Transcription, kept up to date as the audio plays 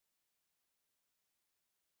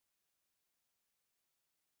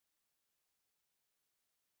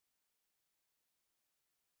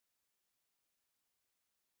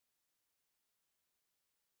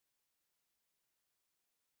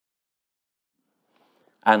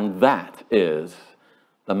and that is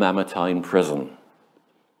the Mamertine prison.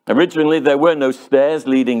 Originally, there were no stairs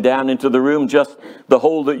leading down into the room, just the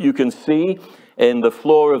hole that you can see in the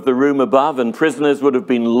floor of the room above, and prisoners would have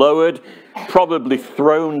been lowered, probably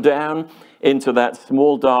thrown down into that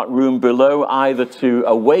small dark room below, either to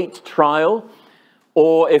await trial,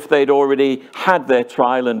 or if they'd already had their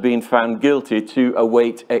trial and been found guilty, to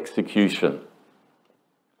await execution.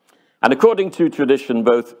 And according to tradition,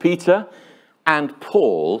 both Peter and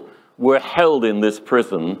Paul were held in this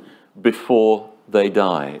prison before they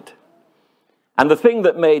died. And the thing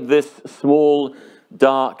that made this small,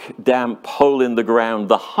 dark, damp hole in the ground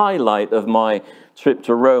the highlight of my trip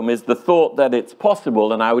to Rome is the thought that it's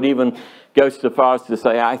possible, and I would even go so far as to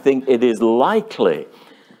say I think it is likely,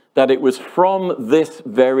 that it was from this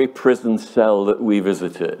very prison cell that we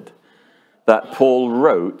visited that Paul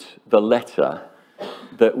wrote the letter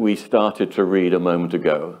that we started to read a moment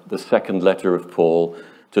ago. The second letter of Paul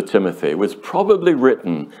to Timothy. It was probably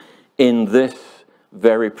written in this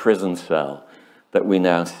very prison cell that we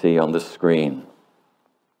now see on the screen.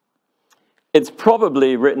 It's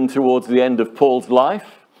probably written towards the end of Paul's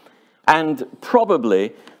life, and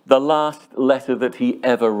probably the last letter that he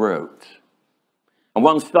ever wrote. And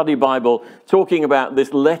one study Bible talking about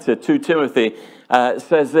this letter to Timothy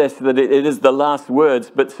says this, that it is the last words,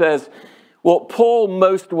 but says, what Paul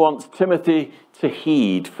most wants Timothy to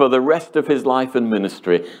heed for the rest of his life and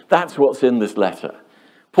ministry, that's what's in this letter.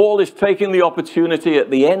 Paul is taking the opportunity at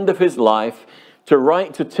the end of his life to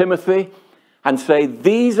write to Timothy and say,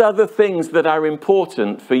 these are the things that are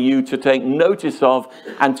important for you to take notice of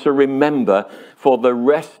and to remember for the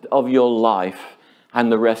rest of your life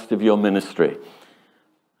and the rest of your ministry.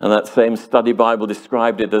 And that same study Bible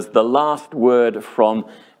described it as the last word from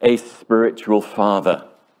a spiritual father.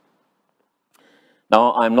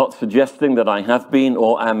 Now, I'm not suggesting that I have been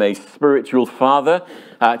or am a spiritual father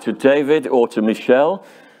to David or to Michelle,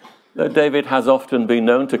 though David has often been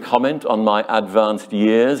known to comment on my advanced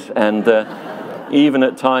years and even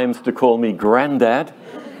at times to call me granddad.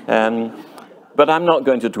 But I'm not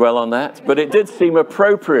going to dwell on that. But it did seem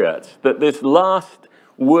appropriate that this last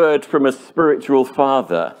word from a spiritual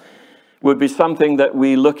father would be something that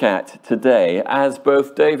we look at today as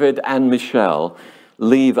both David and Michelle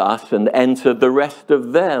leave us and enter the rest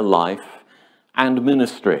of their life and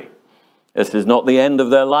ministry. This is not the end of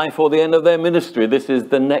their life or the end of their ministry. This is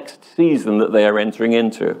the next season that they are entering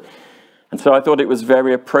into. And so I thought it was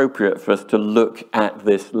very appropriate for us to look at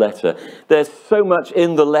this letter. There's so much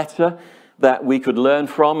in the letter that we could learn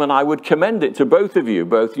from, and I would commend it to both of you,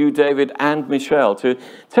 both you, David, and Michelle, to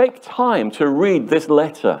take time to read this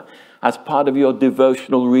letter as part of your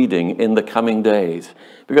devotional reading in the coming days,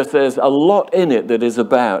 because there's a lot in it that is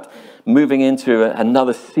about moving into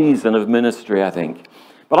another season of ministry, I think.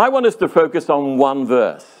 But I want us to focus on one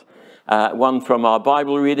verse, one from our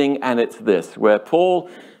Bible reading, and it's this, where Paul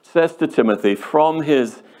says to Timothy from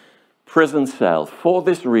his prison cell, for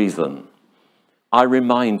this reason, I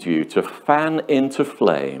remind you to fan into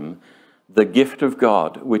flame the gift of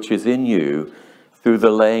God which is in you through the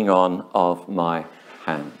laying on of my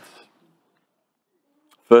hands.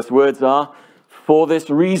 First words are, for this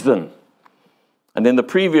reason. And in the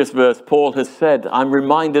previous verse, Paul has said, I'm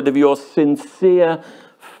reminded of your sincere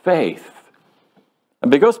faith.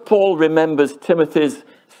 And because Paul remembers Timothy's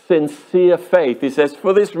sincere faith, he says,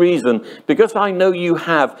 for this reason, because I know you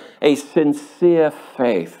have a sincere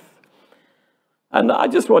faith. And I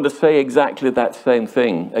just want to say exactly that same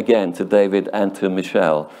thing again to David and to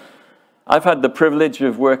Michelle. I've had the privilege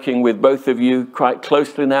of working with both of you quite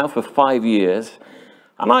closely now for 5 years.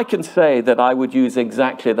 And I can say that I would use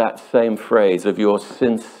exactly that same phrase of your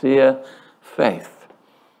sincere faith.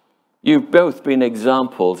 You've both been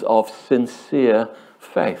examples of sincere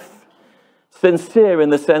faith. Sincere in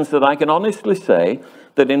the sense that I can honestly say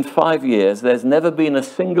that in 5 years, there's never been a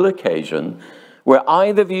single occasion where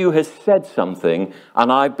either of you has said something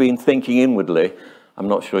and I've been thinking inwardly, I'm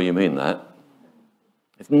not sure you mean that.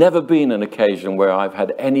 It's never been an occasion where I've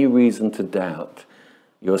had any reason to doubt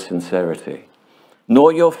your sincerity,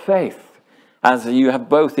 nor your faith, as you have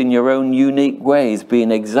both in your own unique ways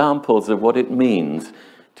been examples of what it means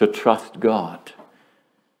to trust God.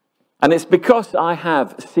 And it's because I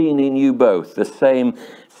have seen in you both the same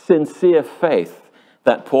sincere faith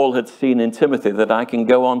that Paul had seen in Timothy that I can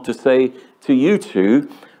go on to say to you two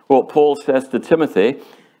what Paul says to Timothy,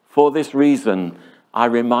 for this reason I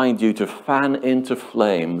remind you to fan into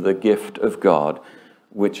flame the gift of God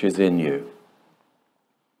which is in you.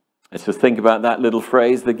 Let's just think about that little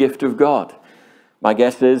phrase, the gift of God. My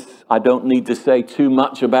guess is I don't need to say too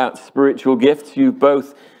much about spiritual gifts. You've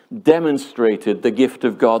both demonstrated the gift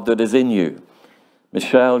of God that is in you.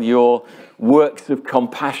 Michelle, your works of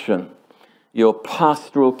compassion, your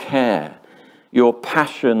pastoral care, your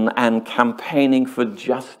passion and campaigning for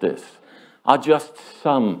justice are just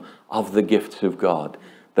some of the gifts of God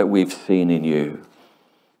that we've seen in you.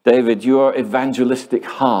 David, your evangelistic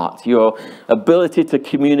heart, your ability to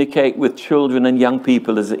communicate with children and young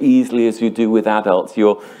people as easily as you do with adults,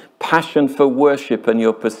 your passion for worship and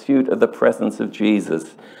your pursuit of the presence of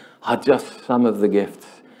Jesus are just some of the gifts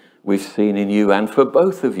we've seen in you. And for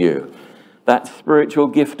both of you, that spiritual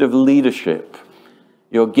gift of leadership,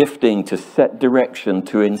 your gifting to set direction,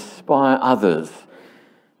 to inspire others,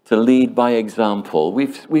 to lead by example.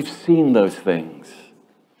 We've seen those things.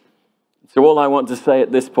 So all I want to say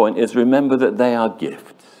at this point is remember that they are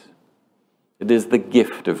gifts. It is the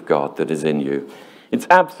gift of God that is in you. It's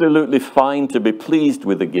absolutely fine to be pleased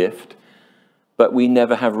with a gift, but we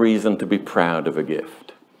never have reason to be proud of a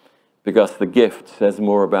gift, because the gift says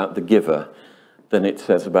more about the giver than it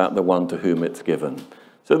says about the one to whom it's given.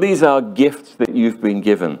 So these are gifts that you've been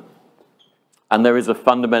given. And there is a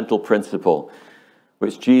fundamental principle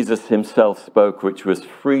which Jesus himself spoke, which was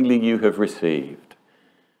freely you have received,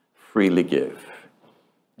 freely give.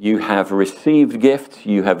 You have received gifts,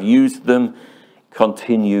 you have used them,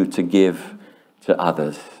 continue to give to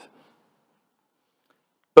others.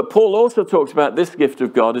 But Paul also talks about this gift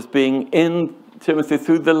of God as being in Timothy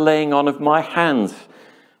through the laying on of my hands.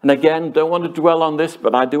 And again, don't want to dwell on this,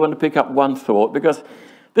 but I do want to pick up one thought, because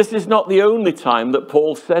this is not the only time that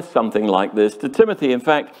Paul says something like this to Timothy. In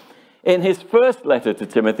fact, in his first letter to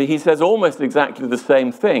Timothy, he says almost exactly the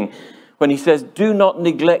same thing when he says, do not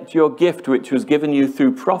neglect your gift which was given you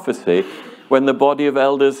through prophecy when the body of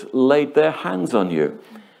elders laid their hands on you.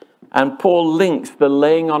 And Paul links the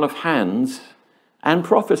laying on of hands and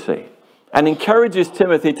prophecy and encourages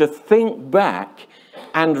Timothy to think back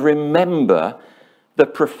and remember the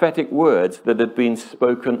prophetic words that had been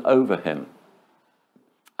spoken over him.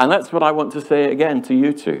 And that's what I want to say again to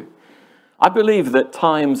you two. I believe that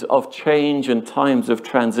times of change and times of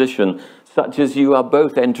transition, such as you are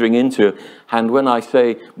both entering into, and when I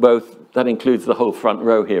say both, that includes the whole front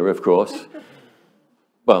row here, of course.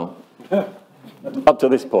 Well, up to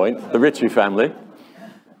this point, the Ritchie family.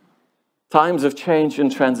 Times of change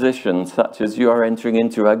and transition, such as you are entering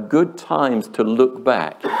into, are good times to look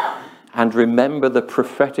back and remember the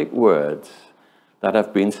prophetic words that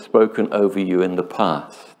have been spoken over you in the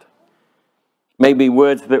past. Maybe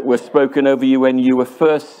words that were spoken over you when you were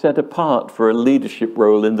first set apart for a leadership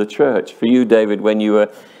role in the church. For you, David, when you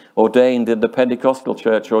were ordained in the Pentecostal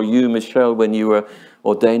church, or you, Michelle, when you were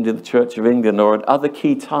ordained in the Church of England, or at other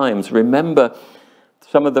key times. Remember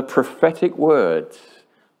some of the prophetic words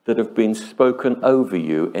that have been spoken over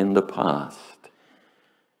you in the past.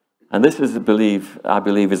 And this is, I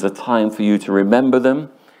believe, is a time for you to remember them,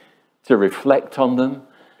 to reflect on them,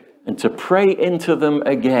 and to pray into them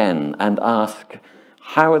again and ask,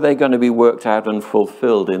 how are they going to be worked out and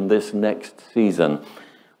fulfilled in this next season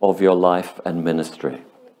of your life and ministry?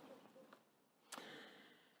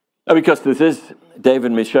 Now, because this is Dave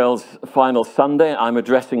and Michelle's final Sunday, I'm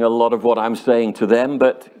addressing a lot of what I'm saying to them,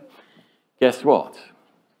 but guess what?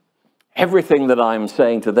 Everything that I'm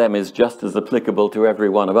saying to them is just as applicable to every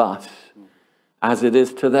one of us as it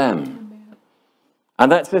is to them.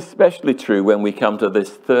 And that's especially true when we come to this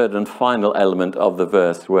third and final element of the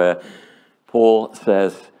verse where Paul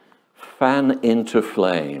says, fan into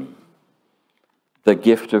flame the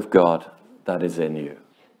gift of God that is in you.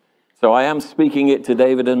 So I am speaking it to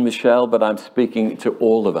David and Michelle, but I'm speaking it to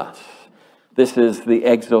all of us. This is the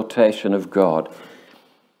exhortation of God.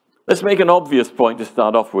 Let's make an obvious point to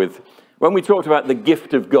start off with. When we talked about the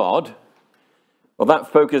gift of God, well,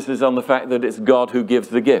 that focuses on the fact that it's God who gives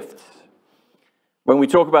the gifts. When we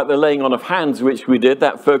talk about the laying on of hands, which we did,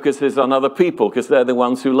 that focuses on other people because they're the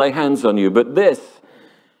ones who lay hands on you. But this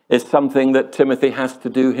is something that Timothy has to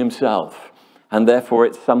do himself, and therefore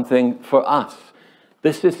it's something for us.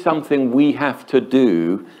 This is something we have to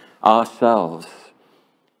do ourselves.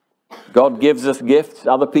 God gives us gifts.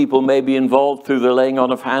 Other people may be involved through the laying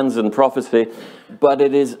on of hands and prophecy, but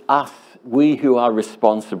it is us, we who are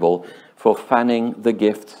responsible for fanning the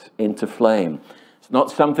gifts into flame. It's not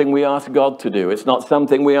something we ask God to do. It's not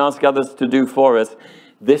something we ask others to do for us.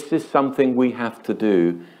 This is something we have to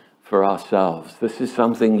do for ourselves. This is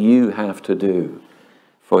something you have to do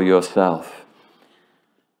for yourself.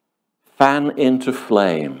 Fan into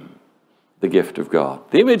flame the gift of God.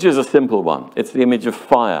 The image is a simple one. It's the image of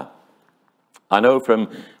fire. I know from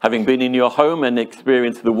having been in your home and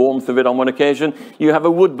experienced the warmth of it on one occasion, you have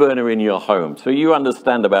a wood burner in your home. So you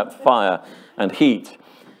understand about fire and heat.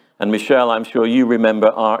 And Michelle, I'm sure you remember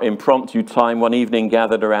our impromptu time one evening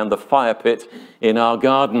gathered around the fire pit in our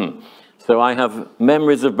garden. So I have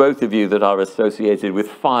memories of both of you that are associated with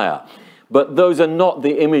fire. But those are not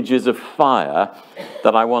the images of fire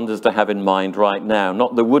that I want us to have in mind right now.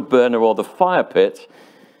 Not the wood burner or the fire pit.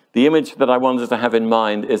 The image that I want us to have in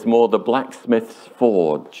mind is more the blacksmith's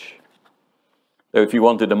forge. So if you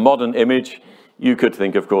wanted a modern image, you could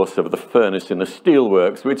think, of course, of the furnace in the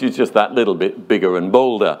steelworks, which is just that little bit bigger and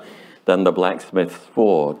bolder than the blacksmith's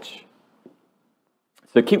forge.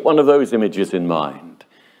 So keep one of those images in mind,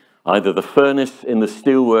 either the furnace in the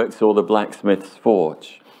steelworks or the blacksmith's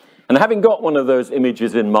forge. And having got one of those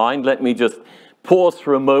images in mind, let me just pause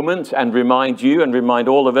for a moment and remind you and remind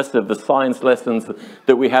all of us of the science lessons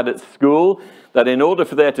that we had at school, that in order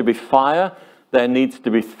for there to be fire, there needs to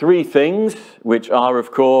be three things, which are, of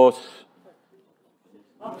course,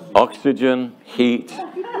 oxygen, heat,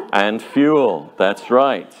 and fuel. That's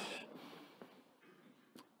right.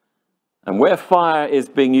 And where fire is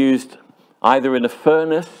being used either in a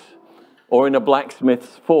furnace or in a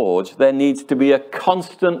blacksmith's forge, there needs to be a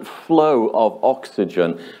constant flow of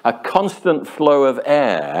oxygen, a constant flow of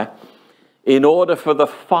air, in order for the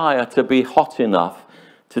fire to be hot enough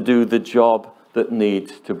to do the job that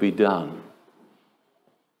needs to be done.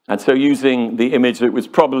 And so using the image that was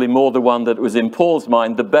probably more the one that was in Paul's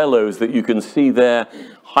mind, the bellows that you can see there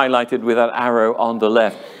highlighted with that arrow on the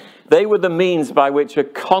left, they were the means by which a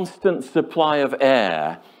constant supply of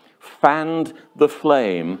air fanned the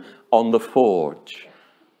flame on the forge.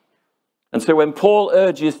 And so when Paul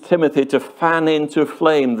urges Timothy to fan into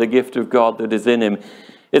flame the gift of God that is in him,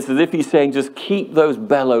 it's as if he's saying, just keep those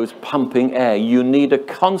bellows pumping air. You need a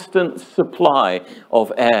constant supply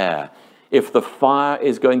of air if the fire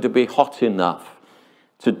is going to be hot enough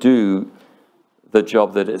to do the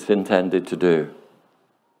job that it's intended to do.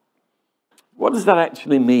 What does that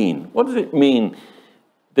actually mean? What does it mean,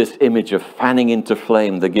 this image of fanning into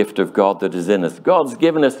flame the gift of God that is in us? God's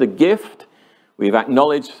given us a gift. We've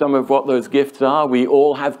acknowledged some of what those gifts are. We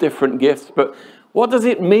all have different gifts, but what does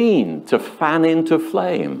it mean to fan into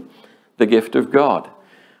flame the gift of God?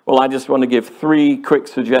 Well, I just want to give three quick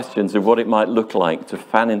suggestions of what it might look like to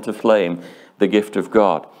fan into flame the gift of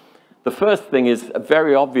God. The first thing is a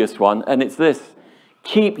very obvious one, and it's this: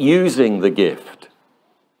 keep using the gift.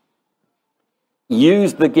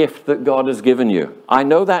 Use the gift that God has given you. I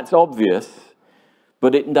know that's obvious,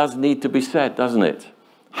 but it does need to be said, doesn't it?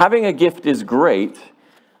 Having a gift is great,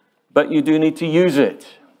 but you do need to use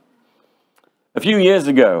it. A few years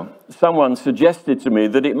ago, someone suggested to me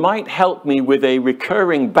that it might help me with a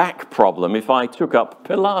recurring back problem if I took up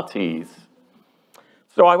Pilates.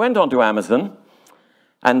 So I went onto Amazon,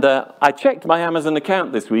 and I checked my Amazon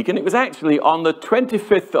account this week, and it was actually on the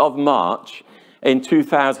 25th of March in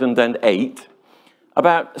 2008,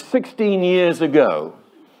 about 16 years ago,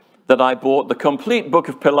 that I bought the complete book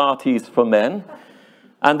of Pilates for men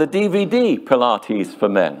and the DVD Pilates for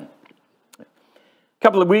men. A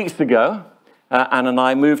couple of weeks ago, Anne and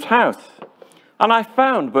I moved house, and I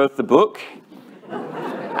found both the book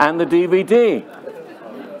and the DVD.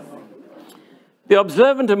 The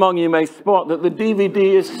observant among you may spot that the DVD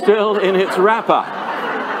is still in its wrapper.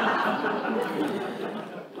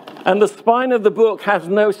 And the spine of the book has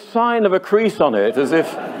no sign of a crease on it, as if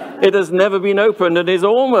it has never been opened and is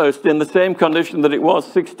almost in the same condition that it was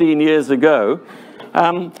 16 years ago.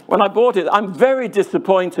 When I bought it, I'm very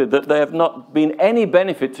disappointed that they have not been any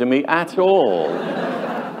benefit to me at all.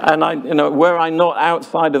 And were I not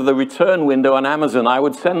outside of the return window on Amazon, I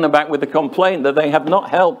would send them back with a complaint that they have not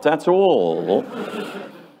helped at all.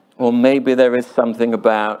 Or maybe there is something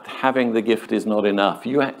about having the gift is not enough.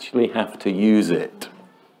 You actually have to use it.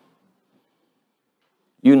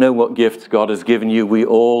 You know what gifts God has given you. We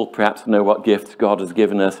all perhaps know what gifts God has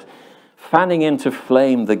given us. Fanning into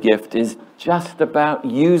flame the gift is just about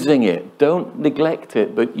using it. Don't neglect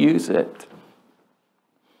it, but use it.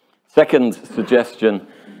 Second suggestion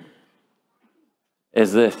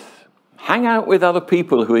is this: hang out with other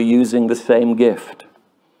people who are using the same gift.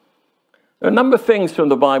 There are a number of things from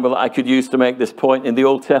the Bible that I could use to make this point. In the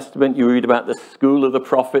Old Testament, you read about the school of the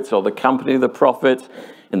prophets or the company of the prophets.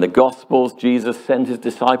 In the Gospels, Jesus sent his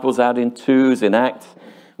disciples out in twos. In Acts,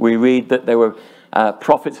 we read that there were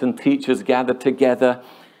prophets and teachers gathered together.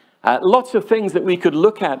 Lots of things that we could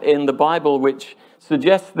look at in the Bible which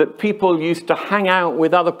suggest that people used to hang out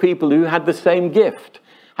with other people who had the same gift.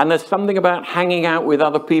 And there's something about hanging out with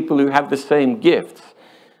other people who have the same gifts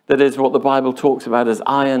that is what the Bible talks about as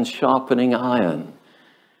iron sharpening iron.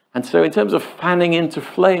 And so in terms of fanning into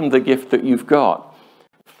flame the gift that you've got,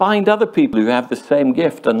 find other people who have the same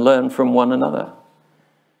gift and learn from one another.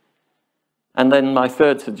 And then my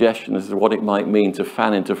third suggestion as to what it might mean to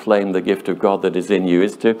fan into flame the gift of God that is in you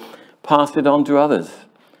is to pass it on to others.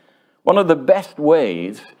 One of the best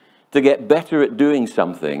ways to get better at doing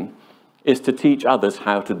something is to teach others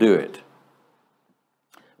how to do it.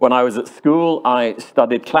 When I was at school, I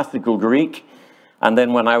studied classical Greek, and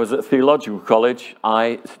then when I was at theological college,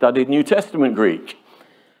 I studied New Testament Greek,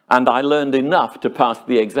 and I learned enough to pass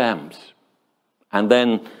the exams. And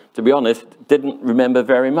then, to be honest, didn't remember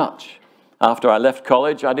very much. After I left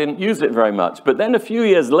college, I didn't use it very much. But then a few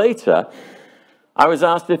years later, I was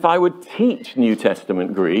asked if I would teach New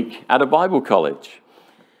Testament Greek at a Bible college.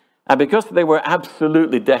 And because they were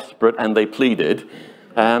absolutely desperate and they pleaded,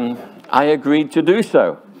 I agreed to do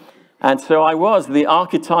so. And so I was the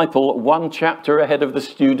archetypal one chapter ahead of the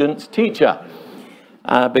student's teacher.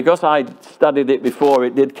 Because I'd studied it before,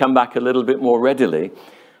 it did come back a little bit more readily.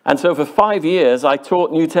 And so for 5 years, I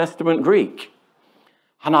taught New Testament Greek.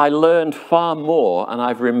 And I learned far more, and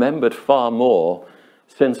I've remembered far more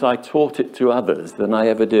since I taught it to others than I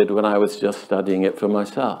ever did when I was just studying it for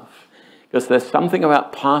myself. Because there's something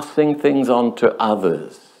about passing things on to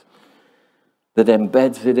others that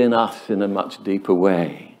embeds it in us in a much deeper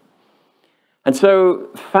way. And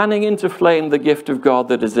so fanning into flame the gift of God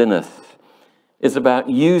that is in us is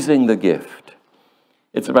about using the gift.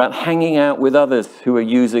 It's about hanging out with others who are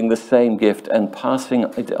using the same gift and passing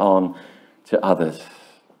it on to others.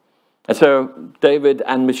 And so David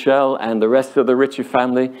and Michelle and the rest of the Ritchie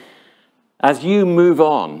family, as you move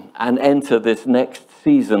on and enter this next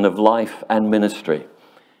season of life and ministry,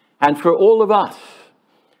 and for all of us,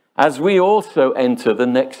 as we also enter the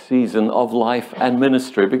next season of life and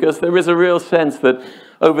ministry, because there is a real sense that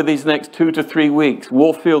over these next 2 to 3 weeks,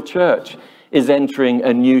 Warfield Church is entering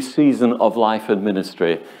a new season of life and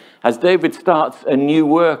ministry. As David starts a new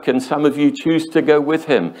work and some of you choose to go with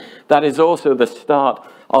him, that is also the start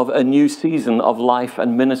of a new season of life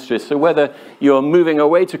and ministry. So whether you're moving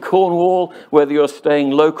away to Cornwall, whether you're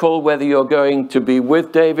staying local, whether you're going to be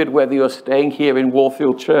with David, whether you're staying here in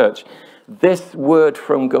Warfield Church, this word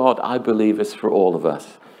from God, I believe, is for all of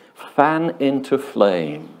us. Fan into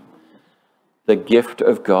flame the gift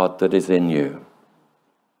of God that is in you.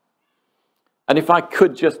 And if I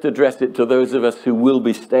could just address it to those of us who will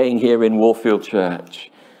be staying here in Warfield Church,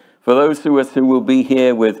 for those of us who will be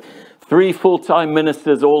here with 3 full-time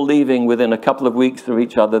ministers all leaving within a couple of weeks of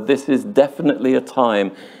each other, this is definitely a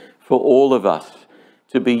time for all of us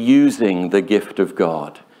to be using the gift of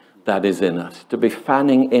God that is in us, to be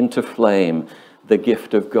fanning into flame the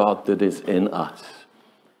gift of God that is in us.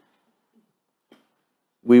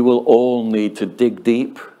 We will all need to dig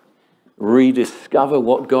deep, rediscover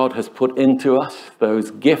what God has put into us,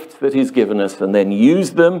 those gifts that he's given us, and then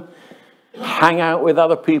use them, hang out with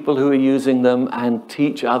other people who are using them, and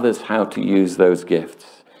teach others how to use those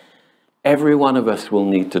gifts. Every one of us will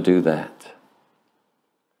need to do that.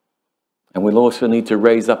 And we'll also need to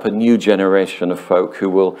raise up a new generation of folk who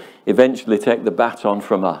will eventually take the baton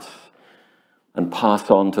from us and pass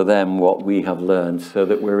on to them what we have learned, so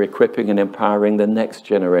that we're equipping and empowering the next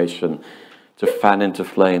generation to fan into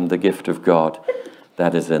flame the gift of God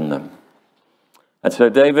that is in them. And so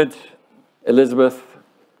David, Elizabeth,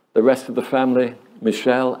 the rest of the family,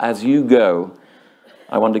 Michelle, as you go,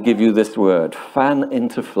 I want to give you this word: fan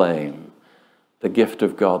into flame the gift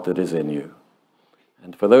of God that is in you.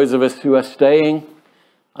 And for those of us who are staying,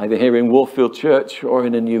 either here in Warfield Church or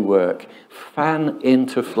in a new work, fan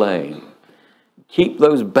into flame. Keep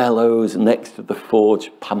those bellows next to the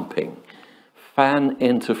forge pumping. Fan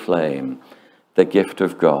into flame the gift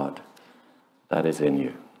of God that is in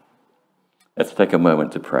you. Let's take a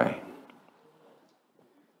moment to pray.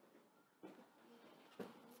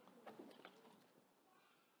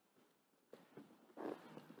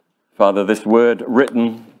 Father, this word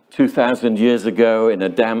written 2,000 years ago in a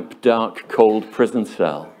damp, dark, cold prison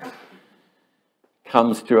cell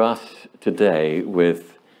comes to us today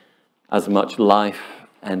with as much life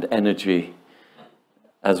and energy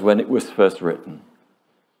as when it was first written.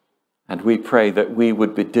 And we pray that we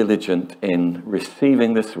would be diligent in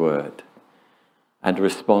receiving this word and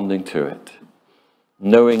responding to it,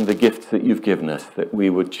 knowing the gifts that you've given us, that we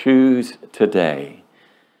would choose today,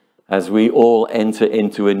 as we all enter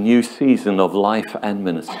into a new season of life and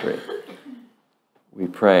ministry, we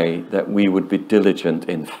pray that we would be diligent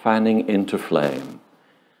in fanning into flame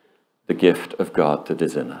the gift of God that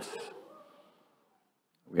is in us.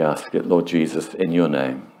 We ask it, Lord Jesus, in your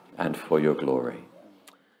name and for your glory.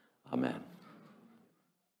 Amen.